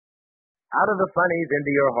Out of the funnies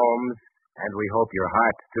into your homes, and we hope your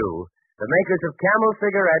hearts too, the makers of Camel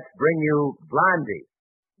cigarettes bring you Blondie.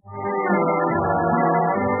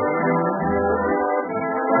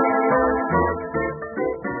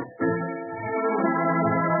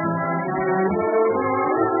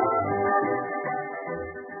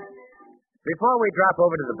 Before we drop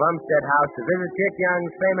over to the Bumpstead house to visit Chic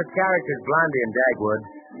Young's famous characters Blondie and Dagwood,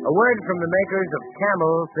 a word from the makers of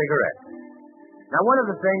Camel cigarettes. Now, one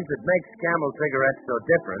of the things that makes Camel cigarettes so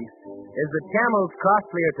different is that Camel's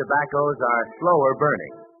costlier tobaccos are slower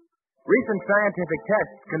burning. Recent scientific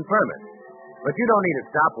tests confirm it. But you don't need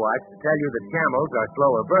a stopwatch to tell you that Camels are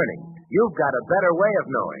slower burning. You've got a better way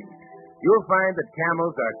of knowing. You'll find that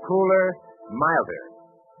Camels are cooler, milder.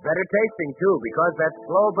 Better tasting, too, because that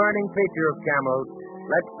slow-burning feature of Camels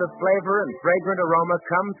lets the flavor and fragrant aroma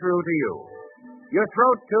come through to you. Your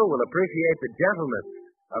throat, too, will appreciate the gentleness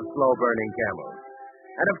of slow-burning Camels.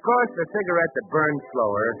 And, of course, a cigarette that burns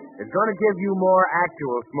slower is going to give you more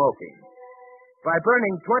actual smoking. By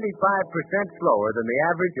burning 25% slower than the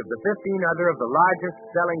average of the 15 other of the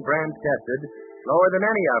largest-selling brands tested, slower than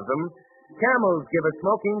any of them, Camels give a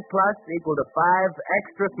smoking plus equal to 5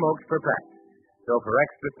 extra smokes per pack. So for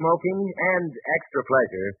extra smoking and extra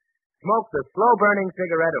pleasure, smoke the slow-burning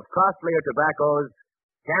cigarette of costlier tobaccos,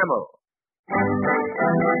 Camel.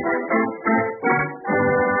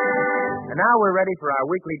 And now we're ready for our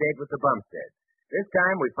weekly date with the Bumpstead. This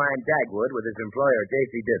time we find Dagwood with his employer,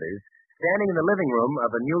 J.C. Dithers, standing in the living room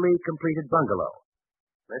of a newly completed bungalow.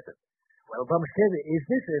 Listen. Well, Bumpstead, is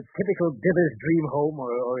this a typical Dithers dream home,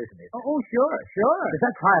 or isn't it? Oh, sure. Does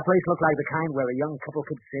that fireplace look like the kind where a young couple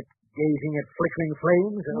could sit gazing at flickering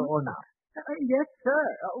flames, or not? Yes, sir.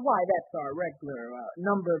 Why, that's our regular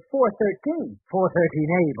number 413.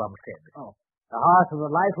 413A, Bumpstead. Oh. The hearth of a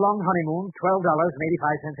lifelong honeymoon, $12.85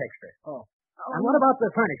 extra. Oh. And what about the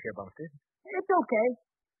furniture, Bumpstead? It's okay.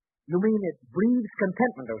 You mean it breathes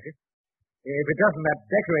contentment, don't you? If it doesn't, that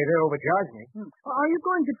decorator overcharged me. Are you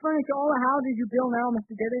going to furnish all the houses you build now,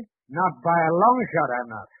 Mr. Dithers? Not by a long shot, I'm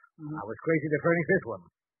not. I was crazy to furnish this one.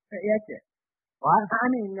 Yes, sir. What? I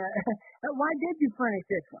mean, why did you furnish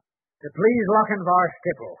this one? To please Lochinvar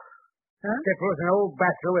Stipple. Huh? Stipple's an old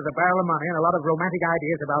bachelor with a barrel of money and a lot of romantic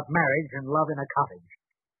ideas about marriage and love in a cottage.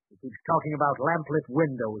 He keeps talking about lamplit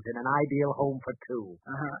windows in an ideal home for two.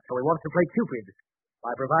 So he wants to play Cupid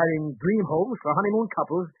by providing dream homes for honeymoon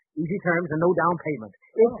couples, easy terms, and no down payment.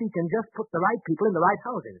 If he can just put the right people in the right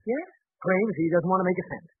houses. Yeah? Claims he doesn't want to make a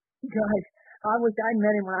cent. Gosh, I wish I'd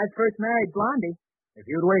met him when I first married Blondie. If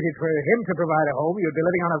you'd waited for him to provide a home, you'd be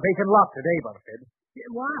living on a vacant lot today, Bumpstead.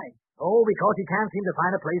 Why? Oh, because he can't seem to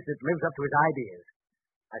find a place that lives up to his ideas.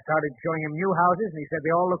 I started showing him new houses, and he said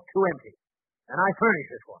they all looked too empty. And I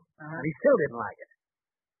furnished this one, and he still didn't like it.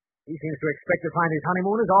 He seems to expect to find his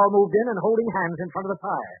honeymooners all moved in and holding hands in front of the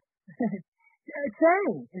fire. Say,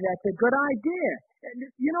 that's a good idea.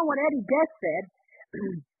 You know what Eddie Guest said?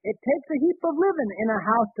 It takes a heap of living in a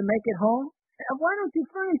house to make it home. Why don't you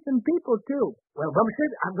furnish some people, too? Well,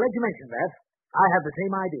 Bumpstead, I'm glad you mentioned that. I have the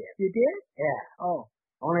same idea. You did? Yeah. Oh.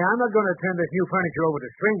 Only I'm not going to turn this new furniture over to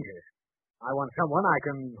strangers. I want someone I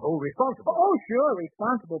can hold responsible. Oh, sure.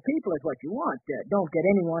 Responsible people is what you want. Don't get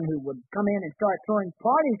anyone who would come in and start throwing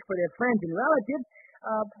parties for their friends and relatives.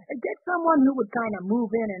 Get someone who would kind of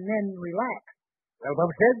move in and then relax. Well,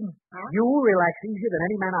 Bumpstead, you relax easier than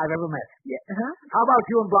any man I've ever met. Yeah, How about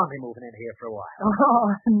you and Blondie moving in here for a while? Oh,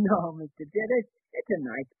 no, Mr. Dithers. It's a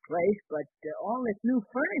nice place, but all this new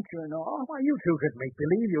furniture and all. Why, you two could make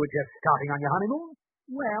believe you were just starting on your honeymoon.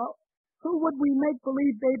 Well, who would we make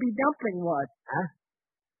believe Baby Dumpling was? Huh?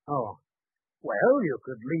 Oh. Well, you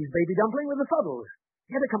could leave Baby Dumpling with the Fuddles.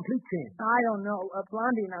 Get a complete team. I don't know.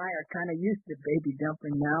 Blondie and I are kind of used to Baby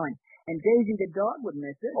Dumpling now, and Daisy the dog would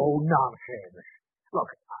miss it. Oh, nonsense. Look,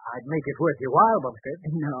 I'd make it worth your while, Bumpstead.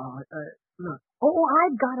 No, look. Oh,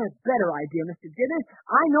 I've got a better idea, Mr. Gideon.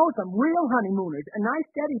 I know some real honeymooners, and nice,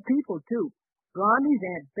 steady people, too. Blondie's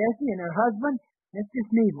Aunt Bessie and her husband, Mr.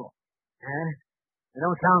 Sneevil. Huh? They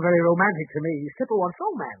don't sound very romantic to me. Stipple wants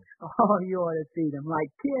romance. Oh, you ought to see them, like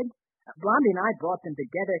kids. Blondie and I brought them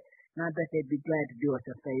together, and I bet they'd be glad to do us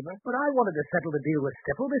a favor. But I wanted to settle the deal with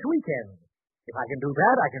Stipple this weekend. If I can do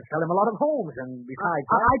that, I can sell him a lot of homes, and besides...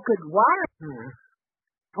 I could wire.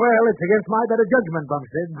 Well, it's against my better judgment,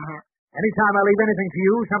 Bumpstead. Anytime I leave anything to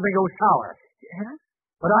you, something goes sour. Yeah?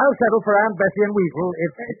 But I'll settle for Aunt Bessie and Weevil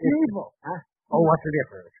if... Weevil? Huh? Oh, what's the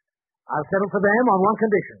difference? I'll settle for them on one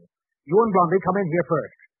condition. You and Blondie come in here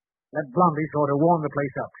first. Let Blondie sort of warm the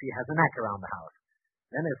place up. She has a knack around the house.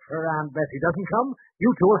 Then if her Aunt Bessie doesn't come, you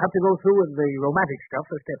two will have to go through with the romantic stuff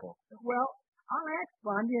for Stipple. Well, I'll ask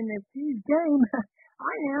Blondie, and if she's game,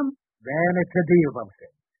 I am. Then Then it's a deal,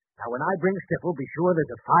 Bumpstead. Now, when I bring Stifle, be sure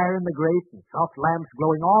there's a fire in the grate and soft lamps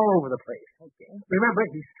glowing all over the place. Okay. Remember,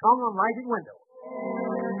 he's strong on lighting windows.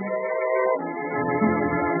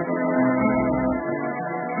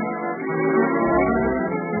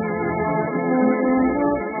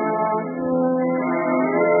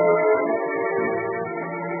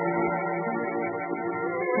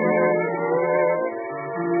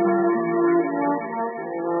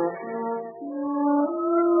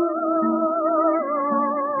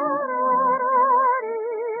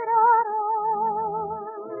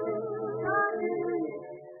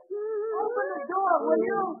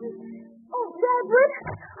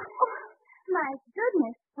 My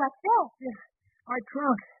goodness, what's that? Our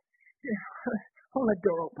trunk. Hold the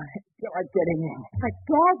door open. Start getting in. But,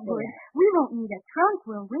 Dagwood, we won't need a trunk,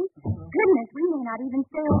 will we? Goodness, we may not even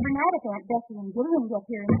stay overnight if Aunt Bessie and Gideon get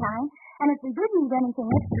here in time. And if we did need anything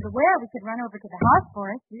extra to wear, we could run over to the house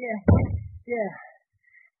for it. Yeah.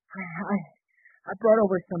 I brought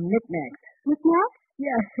over some knickknacks. Knickknacks?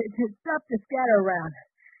 Yes, it's stuff to scatter around.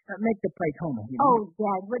 Make the place homey. Oh,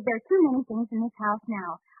 Dagwood, there are too many things in this house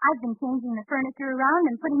now. I've been changing the furniture around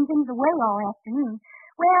and putting things away all afternoon.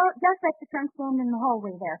 Well, just let the trunk stand in the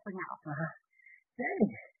hallway there for now. Say,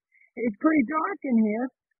 it's pretty dark in here.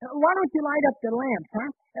 Why don't you light up the lamps, huh?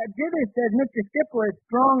 Dithers says Mr. Stifle is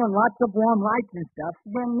strong on lots of warm lights and stuff.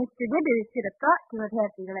 Then Mr. Dithers should have thought to have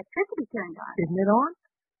had the electricity turned on. Isn't it on?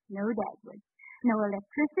 No, Dagwood. No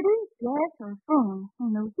electricity, gas, or phone.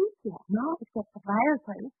 No heat yet. No? Except the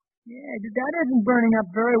fireplace. Yeah, that isn't burning up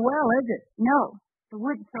very well, is it? No. The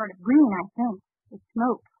wood's sort of green, I think. It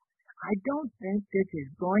smokes. I don't think this is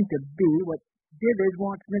going to be what Dithers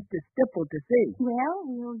wants Mr. Stifle to see. Well,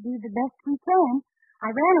 we'll do the best we can. I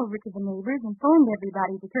ran over to the neighbors and phoned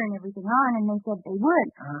everybody to turn everything on, and they said they would.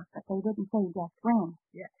 But they didn't say just when.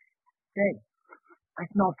 Yeah. Say, I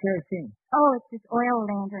smell kerosene. Oh, it's this oil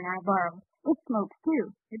lantern I borrowed. It smokes,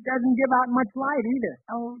 too. It doesn't give out much light, either.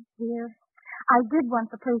 Oh, dear. I did want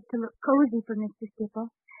the place to look cozy for Mr. Stifle.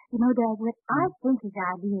 You know, Dagwood, I think his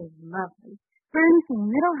idea is lovely. Furnishing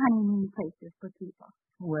little honeymoon places for people.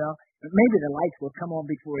 Well, maybe the lights will come on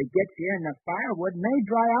before he gets here, and the firewood may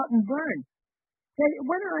dry out and burn. Say,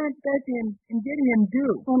 when are Aunt Bessie and Gideon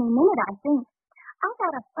due? Any minute, I think. I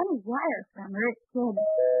got a funny wire from her. It said...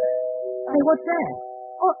 Hey, what's that?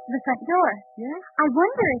 Oh, the front door. Yeah? I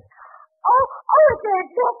wonder if... Oh, it's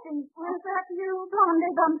Aunt Bessie. Was that you,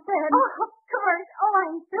 Blondie Bumpstead? Oh, of course. Oh,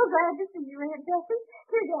 I'm so glad to see you, Aunt Bessie.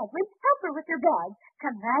 Here, Dagwood, help her with your bag.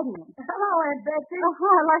 Come right in. Hello, Aunt Bessie. Oh,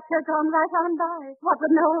 I like to have gone right on by. What,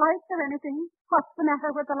 with no lights or anything? What's the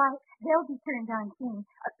matter with the lights? They'll be turned on soon.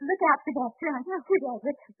 Look out for that trunk. Here,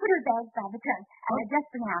 Dagwood, put her bag by the trunk. Just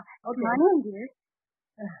for now. Okay. Come on in, dear.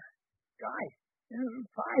 Gosh,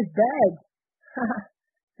 5 bags.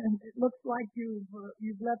 And it looks like you've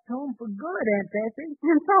left home for good, Aunt Bessie.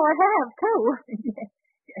 And so I have, too.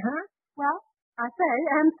 Huh? Well, I say,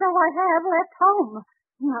 and so I have left home.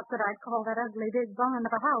 Not that I'd call that ugly big barn of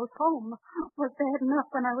a house home. It was bad enough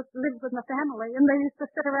when I lived with my family, and they used to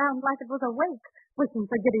sit around like it was a wake, waiting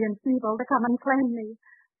for Gideon Smeagol to come and claim me.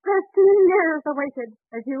 13 years I waited,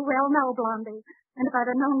 as you well know, Blondie. And if I'd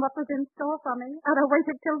have known what was in store for me, I'd have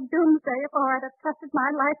waited till doomsday before I'd have trusted my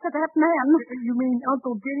life to that man. You mean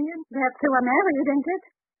Uncle Gideon? That's who I married, isn't it?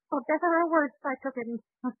 For better or worse, I took him.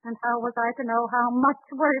 And how was I to know how much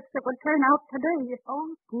worse it would turn out to be?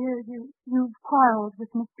 Oh, dear, you've quarreled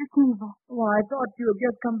with Mr. Smeagol. Well, I thought you had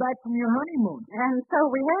just come back from your honeymoon. And so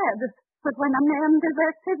we had. But when a man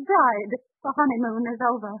deserts his bride, the honeymoon is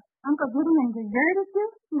over. Uncle Gideon deserted you?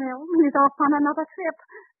 No, he's off on another trip.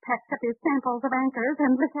 Packed up his samples of anchors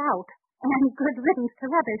and lit out. And good riddance to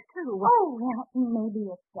others, too. Oh, well, maybe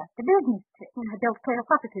it's just a business trip. I don't care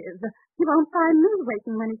what it is. He won't find me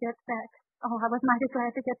waiting when he gets back. Oh, I was mighty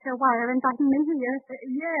glad to get your wire inviting me here.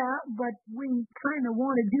 Yeah, but we kind of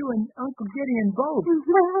wanted you and Uncle Gideon both.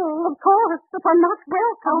 Well, of course, if I'm not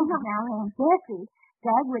welcome. Oh, now, Aunt Bessie,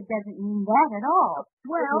 Dagwood doesn't mean that at all.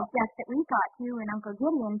 Well, it's just that we thought you and Uncle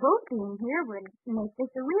Gideon both being here would make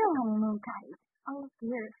this a real honeymoon kite. Oh,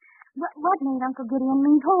 dear. What made Uncle Gideon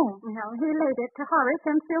leave home? Well, he laid it to Horace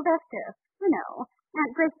and Sylvester. You know,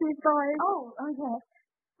 Aunt Bessie's boys. Oh, yes.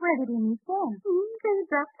 Where did he meet them? They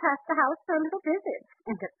dropped past the house for a little visit.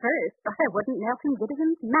 And at first, I wouldn't melt in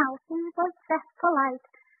Gideon's mouth. He was that polite.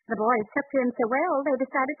 The boys took to him so well, they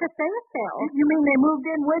decided to stay a spell. You mean they moved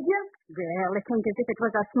in with you? Well, it seemed as if it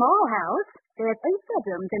was a small house. There's 8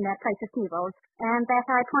 bedrooms in that place of Smeagol's, and that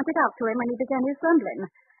I pointed out to him when he began his grumbling.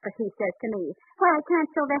 But he says to me, why can't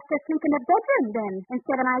Sylvester sleep in a bedroom, then,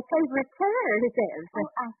 instead of my favorite chair, he says. Oh,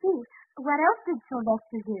 I see. What else did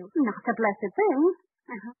Sylvester do? Not a blessed thing.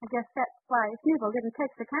 I guess that's Why, Smeagol didn't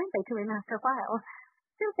take so kindly to him after a while.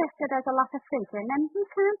 Sylvester does a lot of thinking, and he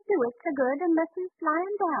can't do it so good unless he's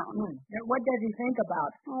lying down. What does he think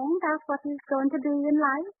about? Oh, that's what he's going to be in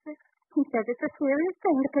life. He says it's a serious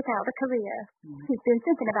thing to pick out a career. He's been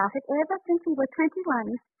thinking about it ever since he was 21,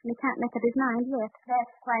 and he can't make up his mind yet.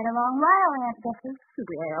 That's quite a long while, Aunt Bessie.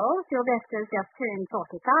 Well, Sylvester's just turned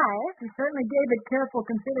 45. He certainly gave it careful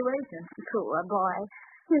consideration. Poor boy.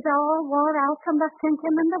 He's all wore out from the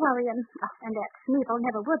thinking and the worrying. Oh, and that Smeagol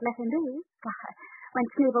never would let him be. Why, when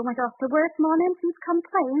Smeagol went off to work mornings, he'd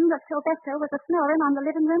complain that Sylvester was a-snoring on the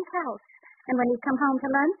living room couch. And when he'd come home to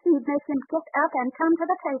lunch, he'd make him get up and come to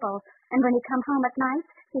the table. And when he'd come home at night,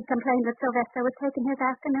 he'd complain that Sylvester was taking his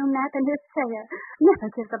afternoon nap in his chair. Never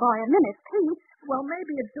give the boy a minute's peace. Well,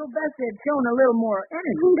 maybe if Sylvester had shown a little more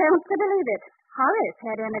energy. Don't you believe it? Horace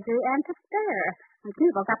had energy and to spare. And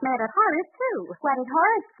people got mad at Horace, too. What did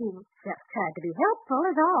Horace do? Just tried to be helpful,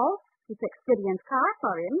 is all. He fixed Gideon's car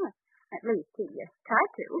for him. At least he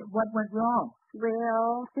tried to. What went wrong?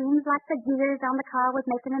 Well, seems like the gears on the car was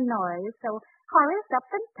making a noise, so Horace up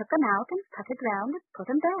and took them out and cut it round and put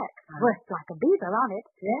them back. Worked like a beaver on it.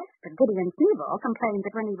 Yes? But Gideon Smeagol complained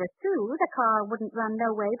that when he was through, the car wouldn't run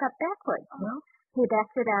no way but backwards. Well? He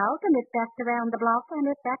backed it out, and it backed around the block, and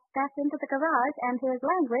it backed back into the garage, and his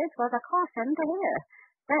language was a caution to hear.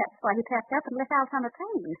 That's why he packed up and left out on the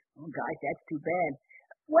train. Oh, gosh, that's too bad.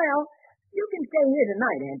 Well, you can stay here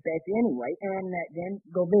tonight, Aunt Bessie, anyway, and then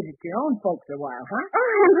go visit your own folks a while, huh?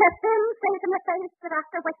 Oh, and let them say to my face that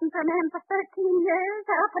after waiting for a man for 13 years,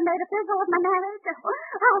 I up and made a fizzle of my marriage.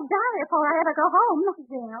 I'll die before I ever go home.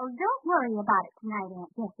 Well, don't worry about it tonight,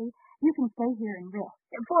 Aunt Bessie. You can stay here and rest.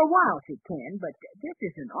 For a while she can, but this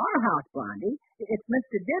isn't our house, Blondie. It's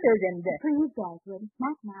Mr. Dithers and... Please, Dagwood,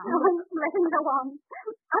 not now. Let him go on.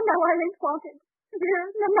 I know I ain't wanted. Here,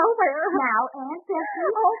 nowhere. Now, Aunt Bessie.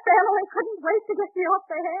 The whole family couldn't wait to get me off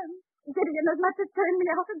their hands. Gideon as much as turned me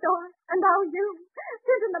out the door, and now you,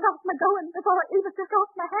 thinking about my going before it even took off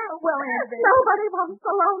my hair. Well, Aunt Bessie. Nobody wants a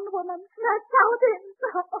lone woman. That's how it is.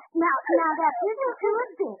 Now, that isn't too a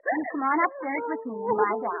bit. You come on upstairs with me and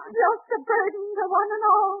lie down. Just a burden to one and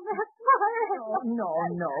all. That's my head.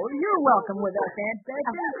 No. You're welcome with us, Aunt Bessie.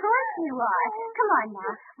 Of course you are. Come on now.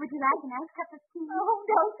 Would you like a nice cup of tea? Oh,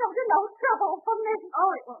 no trouble for me. Oh,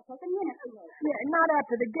 it won't take a minute to make. Yeah, not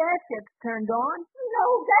after the gas gets turned on.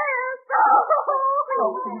 No gas.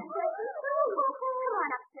 Oh. Come on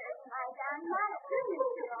upstairs and lie down.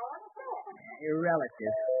 Your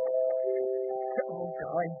relative. Oh,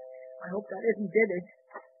 God. I hope that isn't Dithers.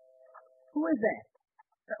 Who is that?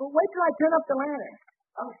 Wait till I turn up the lantern.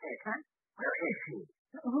 Bumpstead, huh? Where is she?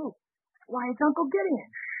 Who? Why, it's Uncle Gideon.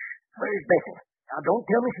 Where's Bessie? Now, don't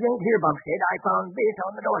tell me she ain't here, Bumpstead. I found this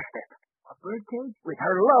on the doorstep. A birdcage? With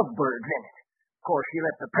her lovebirds in it. Of course, she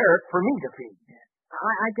left the parrot for me to feed.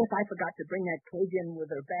 I guess I forgot to bring that cage in with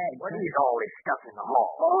her bag. What is all this stuff in the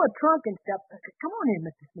hall? Oh, a trunk and stuff. Come on in,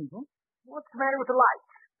 Mr. Smeagol. What's the matter with the lights?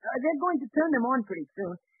 They're going to turn them on pretty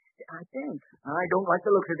soon, I think. I don't like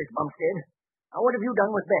the looks of this, Bumpstead. Now, what have you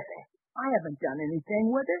done with Bessie? I haven't done anything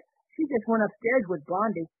with her. She just went upstairs with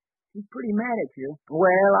Blondie. She's pretty mad at you.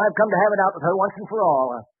 Well, I've come to have it out with her once and for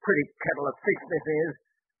all. A pretty kettle of fish this is.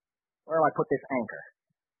 Where'll I put this anchor?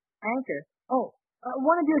 Anchor? Oh,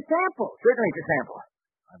 one of your samples. Certainly it's a sample.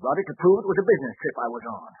 I brought it to prove it was a business trip I was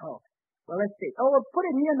on. Oh, well, let's see. Oh, well, put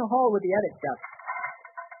it here in the hall with the other stuff.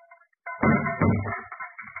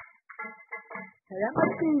 That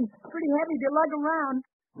must be pretty heavy to lug around.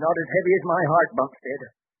 Not as heavy as my heart, Bumpstead.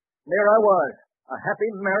 There I was, a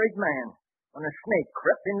happy married man, when a snake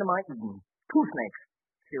crept into my Eden. 2 snakes,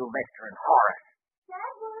 Sylvester and Horace.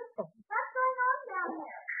 Dagwood, what's going on down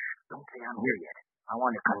there? Don't say I'm here yet. I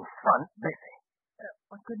want to confront Bessie.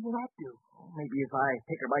 What good will that do? Maybe if I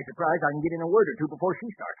take her by surprise, I can get in a word or two before she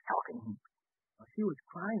starts talking. Well, she was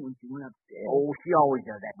crying when she went upstairs. Oh, she always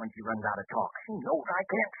does that when she runs out of talk. She knows I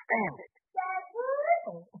can't stand it.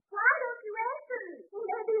 Dagwood, why don't you answer me?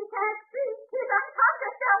 Maybe you can't speak. He's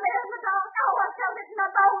unconscious down there in the dark. Oh, I felt it in my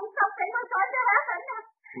bones. Something was going to happen.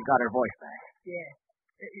 She got her voice back. Yeah.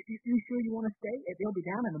 You sure you want to stay? They'll be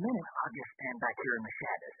down in a minute. I'll just stand back here in the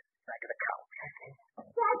shadows, back of the couch.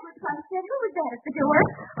 Dagwood Bumpstead, who was that at the door?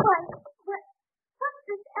 Why, what's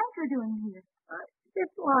this anchor doing here?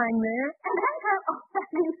 Just lying there. An anchor? Oh, that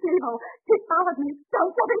means Smeagol. He followed me.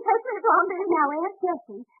 Don't let him take me, Blondie. Now, Aunt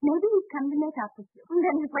Bessie, maybe he's come to make up with you. And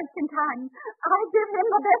then he's wasting time. I give him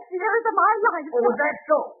the best years of my life. Oh, is that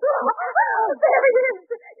so? Oh, there he is.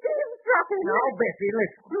 Eavesdropping. Now, Bessie,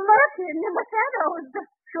 listen. Lurking in the shadows.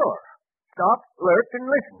 Sure. Stop, lurk, and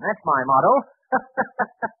listen. That's my motto.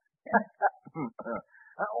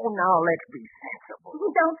 Oh, now let's be sensible.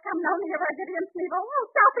 Don't come no nearer Gideon Smeagol. Oh,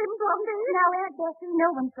 stop him, Blondie. Now, Aunt Bessie, no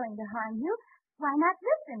one's going to harm you. Why not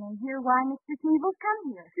listen and hear why Mr. Smeagol's come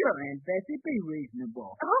here? Sure, Aunt Bessie, be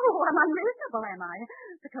reasonable. Oh, I'm unreasonable, am I?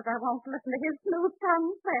 Because I won't listen to his smooth tongue.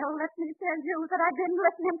 Well, let me tell you that I've been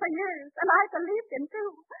listening for years, and I believed him, too.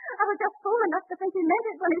 I was just fool enough to think he meant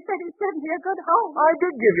it when he said he'd send me a good home. I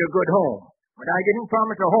did give you a good home, but I didn't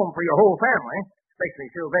promise a home for your whole family, especially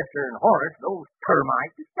Sylvester and Horace, those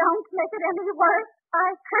termites. Don't make it any worse. I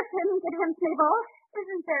curse him, Gideon Smeagol.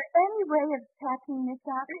 Isn't there any way of patching this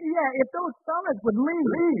up? Yeah, if those fellas would leave.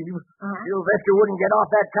 Leave? Sylvester wouldn't get off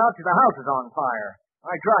that couch if the house is on fire.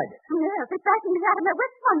 I tried it. Yes, he frightened me out of my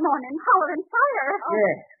wits one morning, hollering fire.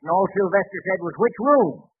 Yes, and all Sylvester said was which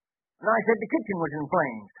room. And I said the kitchen was in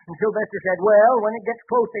flames. And Sylvester said, well, when it gets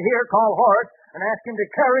close to here, call Horace and ask him to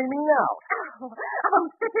carry me out. Oh, I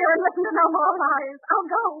won't sit here and listen to no more lies. I'll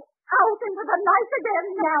go out into the night again.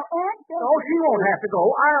 Now, Aunt Bessie. Oh, she won't have to go.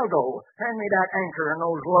 I'll go. Hand me that anchor and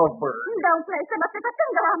those lovebirds. Don't place so much as a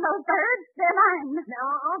finger on those birds. They're mine. Now,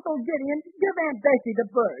 Uncle Gideon, give Aunt Bessie the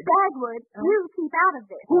bird. Dagwood, you keep out of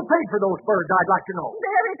this. Who paid for those birds, I'd like to know?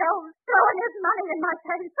 There he goes, throwing his money in my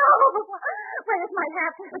face. Oh, where's my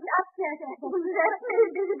hat? Upstairs, Aunt Bessie. Let me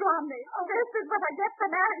be, Blondie. This is what I get for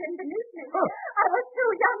marrying beneath me. I was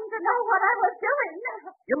too young to know what I was doing.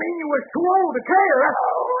 You mean you was too old to care?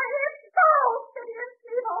 Oh, it's false, Gideon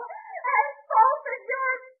Smeagol. And false is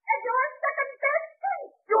your second best thing.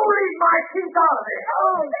 You leave my teeth out of it.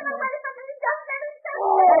 Oh, get away from me just any second.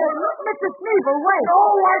 Oh, look, Mr. Smeagol, wait.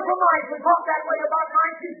 Oh, wife of mine to talk that way about my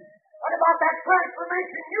teeth. What about that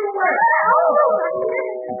transformation you made? Oh,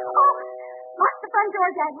 lock the front door,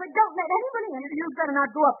 Dagwood. Don't let anyone in. You'd better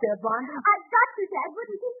not go up there, Blondie. I've got to, Dagwood,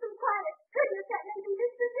 and keep them quiet. Goodness, that may be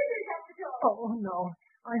Mr. Dithers at the door. Oh, no.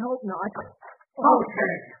 I hope not.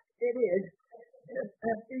 Okay. It is.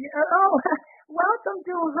 Welcome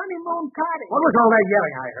to Honeymoon Cottage. What was all that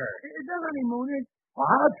yelling I heard? The honeymooners.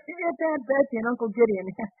 What? It's Aunt Bessie and Uncle Gideon.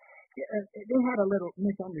 They had a little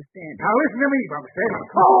misunderstanding. Now listen to me, Bumpstead.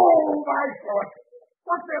 Oh, my foot.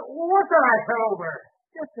 What's that I fell over?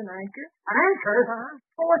 Just an anchor. An anchor?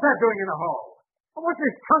 Well, what's that doing in the hall? Well, what's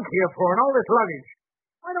this trunk here for and all this luggage?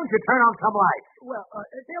 Why don't you turn on some lights? Well,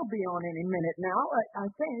 they'll be on any minute now, I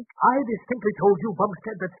think. I distinctly told you,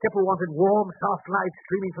 Bumpstead, that Stipple wanted warm, soft light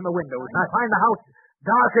streaming from the windows, and I find the house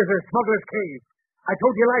dark as a smuggler's cave. I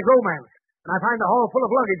told you like romance, and I find the hall full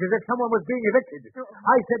of luggage as if someone was being evicted.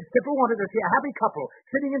 I said Stipple wanted to see a happy couple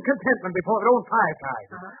sitting in contentment before their own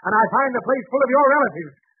fireside, and I find the place full of your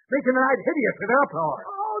relatives, making the night hideous with their uproar.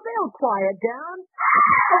 Oh, they'll quiet down.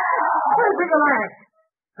 Where's the last?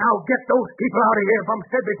 Now get those people out of here,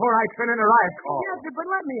 Bumpstead, before I turn in a riot call. Yes, but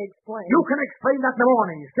let me explain. You can explain that in the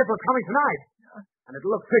morning. Stipple's coming tonight. And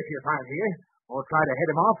it'll look fishy if I'm here, or try to head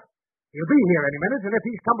him off. He'll be here any minute, and if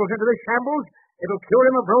he stumbles into this shambles, it'll cure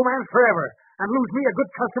him of romance forever, and lose me a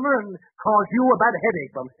good customer and cause you a bad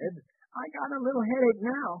headache, Bumpstead. I got a little headache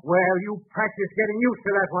now. Well, you practice getting used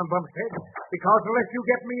to that one, Bumpstead, because unless you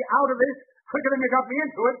get me out of this quicker than you got me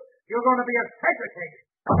into it, you're going to be a segregate.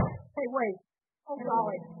 Hey, wait. Oh,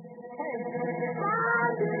 golly.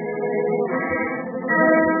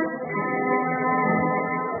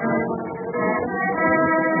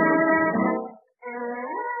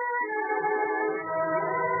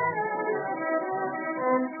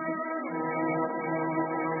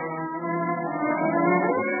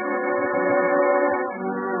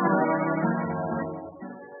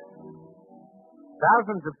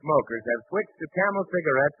 Thousands of smokers have switched to Camel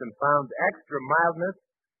cigarettes and found extra mildness,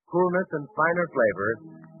 coolness, and finer flavor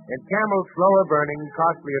in Camel's slower-burning,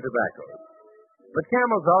 costlier tobaccos. But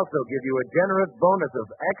Camels also give you a generous bonus of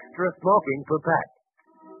extra smoking per pack.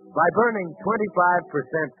 By burning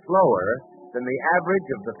 25% slower than the average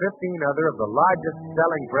of the 15 other of the largest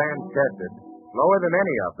selling brands tested, slower than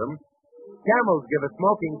any of them, Camels give a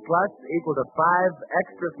smoking plus equal to 5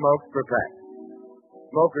 extra smokes per pack.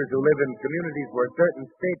 Smokers who live in communities where certain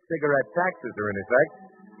state cigarette taxes are in effect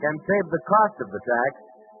can save the cost of the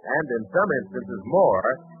tax, and in some instances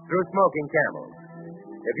more, through smoking Camels.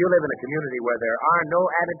 If you live in a community where there are no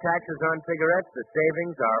added taxes on cigarettes, the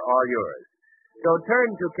savings are all yours. So turn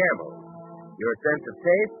to Camels. Your sense of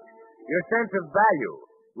taste, your sense of value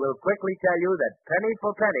will quickly tell you that penny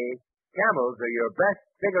for penny, Camels are your best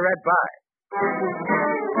cigarette buy.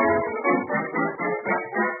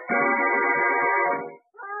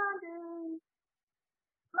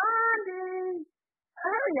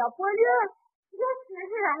 Hurry up, will you? Yes, sir,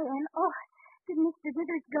 here I am. Oh, did Mr.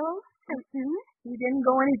 Dithers go so soon? He didn't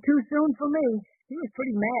go any too soon for me. He was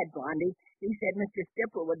pretty mad, Blondie. He said Mr.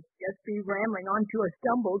 Stipple would just be stumbling onto a...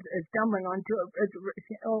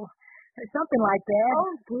 Something like that.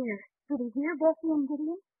 Oh, dear. Did he hear Bessie and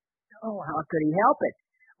Gideon? Oh, how could he help it?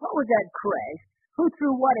 What was that crash? Who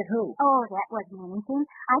threw what at who? Oh, that wasn't anything.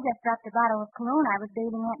 I just dropped a bottle of cologne I was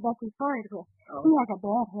bathing Aunt Bessie's forehead with. Oh. He has a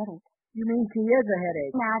bad headache. You mean she is a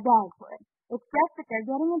headache? Now, Dagwood, it's just that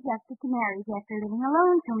they're getting adjusted to marriage after living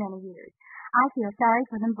alone so many years. I feel sorry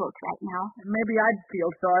for them both right now. Maybe I'd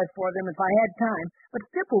feel sorry for them if I had time. But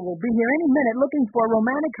Stipple will be here any minute looking for a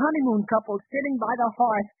romantic honeymoon couple sitting by the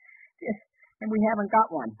hearth. And we haven't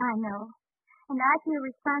got one. I know. And I feel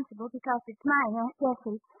responsible because it's my Aunt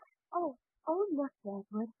Bessie. Oh, look,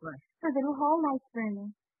 Dagwood. What? The little hall light's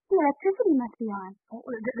burning. The electricity must be on. Oh,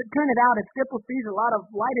 turn it out. If Stipple sees a lot of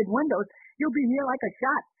lighted windows, he'll be here like a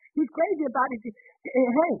shot. He's crazy about it.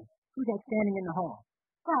 Hey, who's that standing in the hall?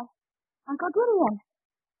 Why, Uncle Gideon.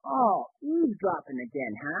 Oh, eavesdropping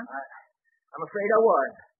again, huh? I'm afraid I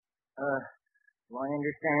was. Do I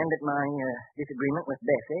understand that my disagreement with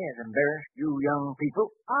Bessie has embarrassed you young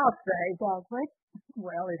people? I'll say. Dagwood.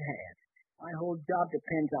 Well, it has. My whole job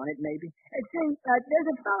depends on it, maybe. See, there's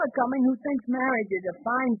a fella coming who thinks marriage is a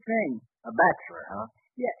fine thing. A bachelor, huh?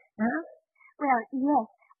 Yes. Huh? Well, yes,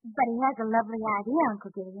 but he has a lovely idea, Uncle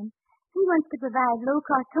Gideon. He wants to provide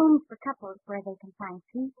low-cost homes for couples where they can find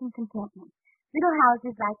peace and contentment. Little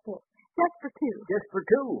houses like this, just for two. Just for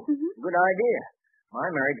two? Mm-hmm. Good idea. My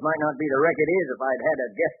marriage might not be the wreck it is if I'd had a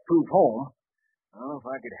guest-proof home. Oh, if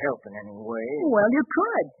I could help in any way. Well, you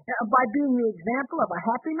could, by being the example of a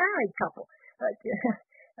happy married couple.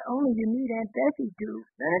 Only you need Aunt Bessie to.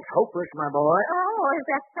 Then it's hopeless, my boy. Oh, is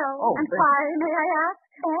that so? Oh, and why, may I ask?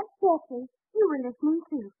 Aunt Bessie, you were listening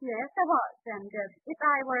too. Yes, I was. And if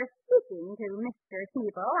I were speaking to Mr.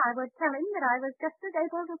 Sneeble, I would tell him that I was just as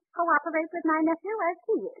able to cooperate with my nephew as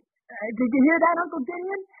he is. Did you hear that, Uncle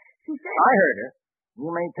Gideon? She said. I heard her. You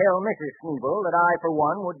may tell Mrs. Sneeble that I, for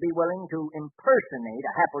one, would be willing to impersonate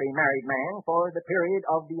a happily married man for the period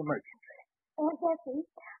of the emergency. Aunt Bessie,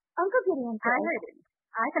 Uncle Gideon said... I heard him.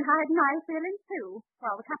 I can hide my feelings, too,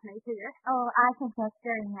 while the company's here. Oh, I think that's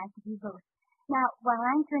very nice of you both. Now, while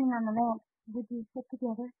I'm turning on the lamp, would you sit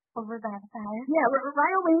together over by the fire? Yeah,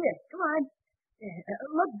 right over here. Come on.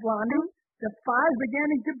 Look, Blondie, the fire's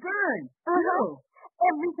beginning to burn. Uh-huh.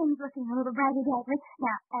 Everything's looking a little brighter, Dagwood.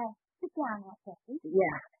 Now, sit down, Aunt Bessie.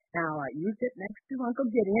 Yeah. Now, you sit next to Uncle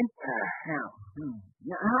Gideon. Now,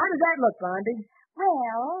 how does that look, Blondie?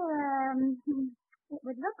 Well, it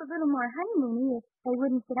would look a little more honeymoony if they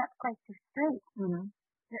wouldn't sit up quite so straight. Mm-hmm.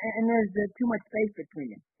 And there's too much space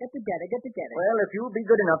between them. Get together. Well, if you'll be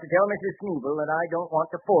good enough to tell Mrs. Sneeble that I don't want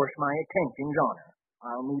to force my attentions on her,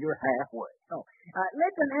 I'll meet her halfway. Oh,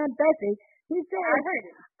 listen, Aunt Bessie, he said... I heard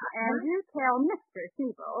him. And you tell Mr.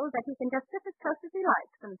 Sneeble that he can just sit as close as he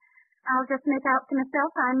likes, and I'll just make out to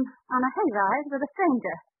myself I'm on a hayride with a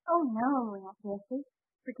stranger. Oh, no, Aunt Bessie.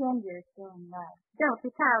 Pretend you're still in love. Don't be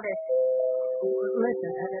childish.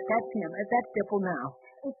 Listen, that's him. That's Stipple now.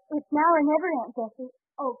 It's now or never, Aunt Bessie.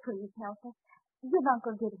 Oh, please help us. Give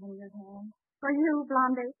Uncle Gideon your hand. For you,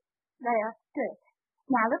 Blondie. There, good.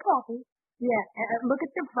 Now look happy. Yeah, look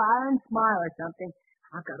at the fire and smile or something.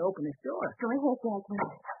 I've got to open this door. Go ahead, Dagwood.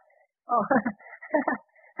 Oh,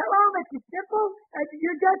 hello, Mr. Stipple.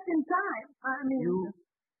 You're just in time. I mean...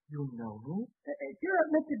 You know me? Sure,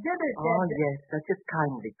 Mr. Dithers. Oh, yes, such a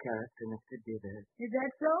kindly character, Mr. Dithers. Is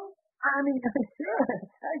that so? I mean, sure.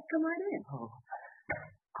 Come right in. Oh,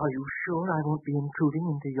 are you sure I won't be intruding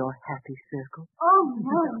into your happy circle? Oh,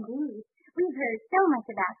 no, indeed. We've heard so much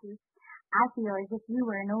about you. I feel as if you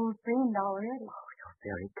were an old friend already. Oh, you're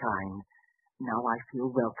very kind. Now I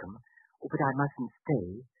feel welcome. Oh, but I mustn't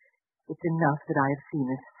stay. It's enough that I have seen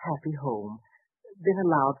this happy home, been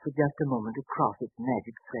allowed for just a moment to cross its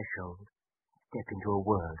magic threshold, step into a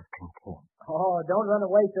world of content. Oh, don't run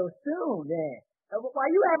away so soon, there. Why,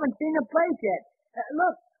 you haven't seen the place yet.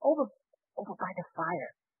 Look, over by the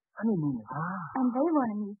fire. Honeymooners. And they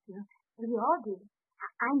want to meet you. We all do.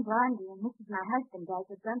 I'm Blondie, and this is my husband,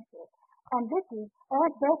 Dagwood Bumpstead. And this is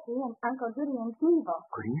Aunt Bessie and Uncle Gideon Sneeble.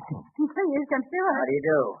 Good evening. Please come through us. How do you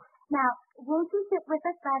do? Now, won't you sit with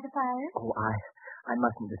us by the fire? Oh, I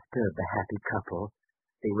mustn't disturb the happy couple.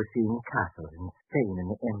 They were seeing castles in Spain in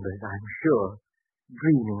the embers, I'm sure,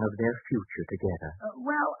 dreaming of their future together.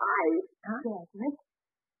 Dagwood,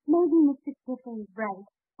 maybe Mr. Stipple is right,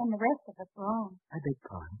 and the rest of us wrong. I beg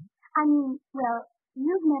pardon? I mean, well,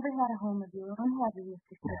 you've never had a home of your own, have you,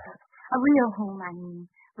 Mr. Stipple? A real home, I mean,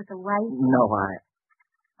 with a wife. No,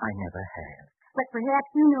 I never have. But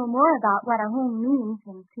perhaps you know more about what a home means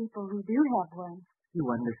than people who do have one. You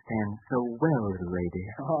understand so well, little lady.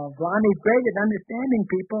 Oh, Blondie's great at understanding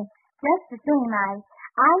people. Just the same,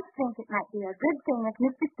 I think it might be a good thing if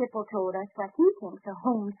Mr. Stipple told us what he thinks a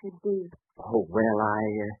home should be. Oh, well,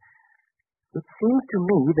 it seems to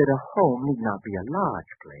me that a home need not be a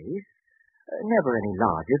large place. Never any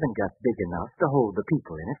larger than just big enough to hold the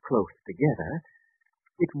people in it close together.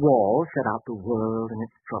 Its walls shut out the world and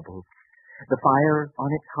its troubles. The fire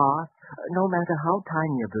on its hearth, no matter how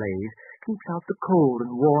tiny a blaze, keeps out the cold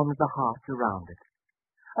and warms the hearts around it.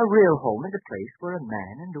 A real home is a place where a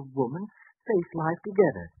man and a woman face life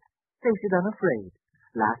together, face it unafraid,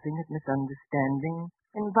 laughing at misunderstanding,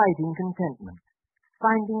 inviting contentment,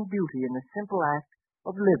 finding beauty in the simple act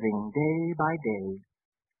of living day by day.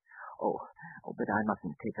 Oh, but I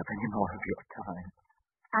mustn't take up any more of your time.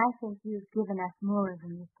 I think you've given us more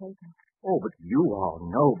than you've taken. Oh, but you all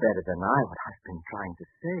know better than I what I've been trying to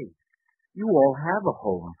say. You all have a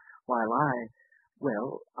home, while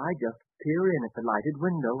I just peer in at the lighted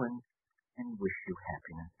window and wish you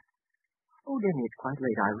happiness. Oh, Denny, it's quite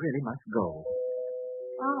late. I really must go.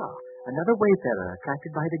 Ah, another wayfarer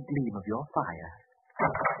attracted by the gleam of your fire.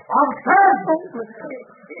 Bumpstead!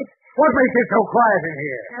 What makes it so quiet in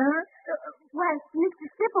here? Why, Mr.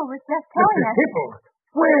 Stipple was just telling us. Mr. Stipple?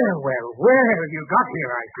 Well, you got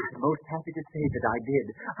here, I see. I'm most happy to say that I did.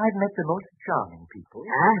 I've met the most charming people.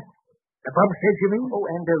 Huh? The Bumpsteads, you mean? Oh,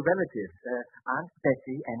 and their relatives, Aunt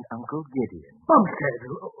Bessie and Uncle Gideon. Bumpstead?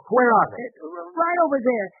 Where are they? Right over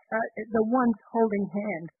there. The ones holding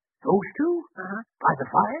hands. Those two? Uh-huh. By the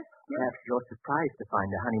fire? Perhaps you're surprised to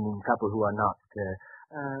find a honeymoon couple who are not,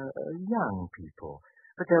 young people.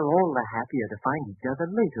 But they're all the happier to find each other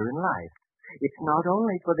later in life. It's not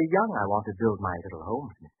only for the young I want to build my little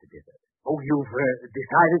homes, Mr. Dithers. Oh, you've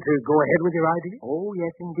decided to go ahead with your idea? Oh,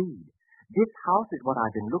 yes, indeed. This house is what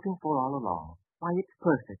I've been looking for all along. Why, it's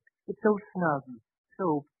perfect. It's so snug,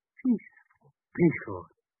 so peaceful. Peaceful?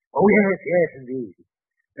 Oh, yes, indeed.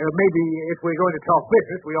 Maybe if we're going to talk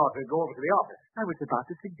business, we ought to go over to the office. I was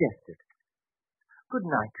about to suggest it. Good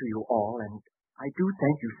night to you all, and I do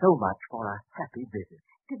thank you so much for a happy visit.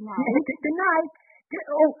 Good night. Good night.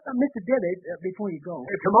 Oh, Mr. Dithers, before you go.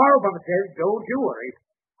 Tomorrow, Bumpstead, don't you worry.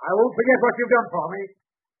 I won't forget what you've done for me.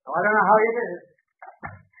 I don't know how you did it.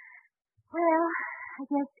 Well, I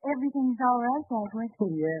guess everything's all right, Dagwood.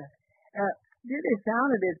 Yeah. Dithers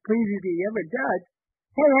sounded as pleased as he ever does.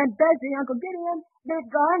 Hey, Aunt Bessie, Uncle Gideon.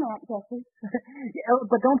 They're gone, Aunt Bessie.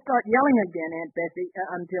 But don't start yelling again, Aunt Bessie,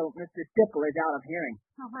 until Mr. Stipple is out of hearing.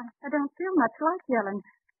 Oh, I don't feel much like yelling.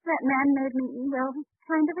 That man made me,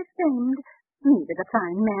 kind of ashamed. Me with a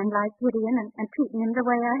fine man like Gideon and treating him the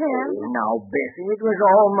way I have. Oh, now, Bessie, it was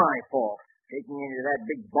all my fault. Taking you into that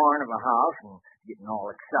big barn of a house and getting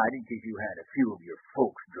all excited because you had a few of your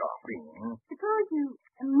folks drop in. Suppose you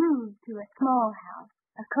moved to a small house,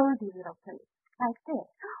 a cozy little place, like this.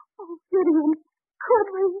 Oh, Gideon, could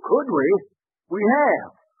we? Could we? We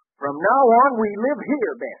have. From now on, we live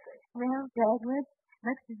here, Bessie. Well, Dagwood,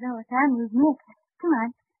 looks as though it's time we've missed. Come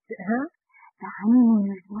on. Huh? The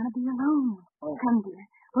honeymooners want to be alone. Oh. Come, dear.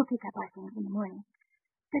 We'll pick up our things in the morning.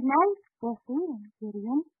 Good night, Bessie and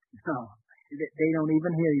Gideon. No, they don't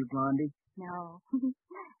even hear you, Blondie. No.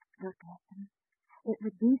 Look at them. It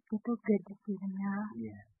would be so good to see them now.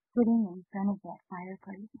 Yeah. Sitting in front of that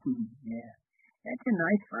fireplace. Yeah. That's a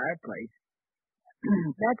nice fireplace.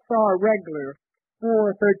 That's our regular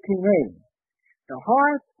 413A. The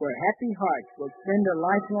hearth where happy hearts will spend a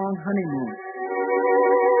lifelong honeymoon.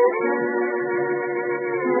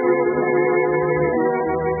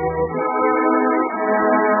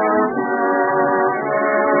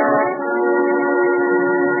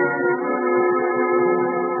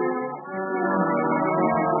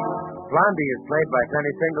 Blondie is played by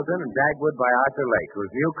Penny Singleton and Dagwood by Arthur Lake,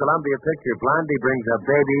 whose new Columbia picture, Blondie Brings Up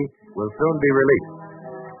Baby, will soon be released.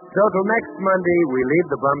 So till next Monday, we leave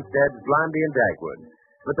the Bumpsteads, Blondie and Dagwood.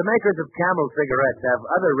 But the makers of Camel cigarettes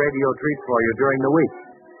have other radio treats for you during the week.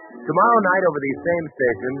 Tomorrow night over these same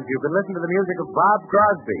stations, you can listen to the music of Bob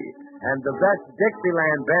Crosby and the best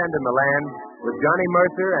Dixieland band in the land with Johnny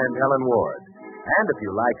Mercer and Helen Ward. And if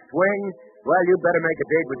you like swing, well, you better make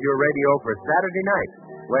a date with your radio for Saturday night,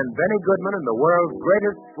 when Benny Goodman and the world's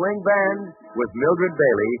greatest swing band with Mildred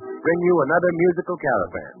Bailey bring you another musical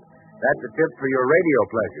caravan. That's a tip for your radio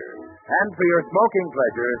pleasure. And for your smoking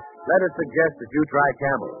pleasure, let us suggest that you try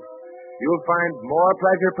Camel. You'll find more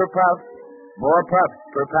pleasure per puff, more puffs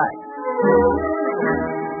per pack.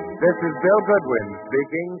 This is Bill Goodwin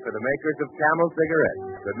speaking for the makers of Camel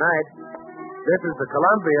cigarettes. Good night. This is the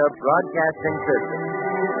Columbia Broadcasting System.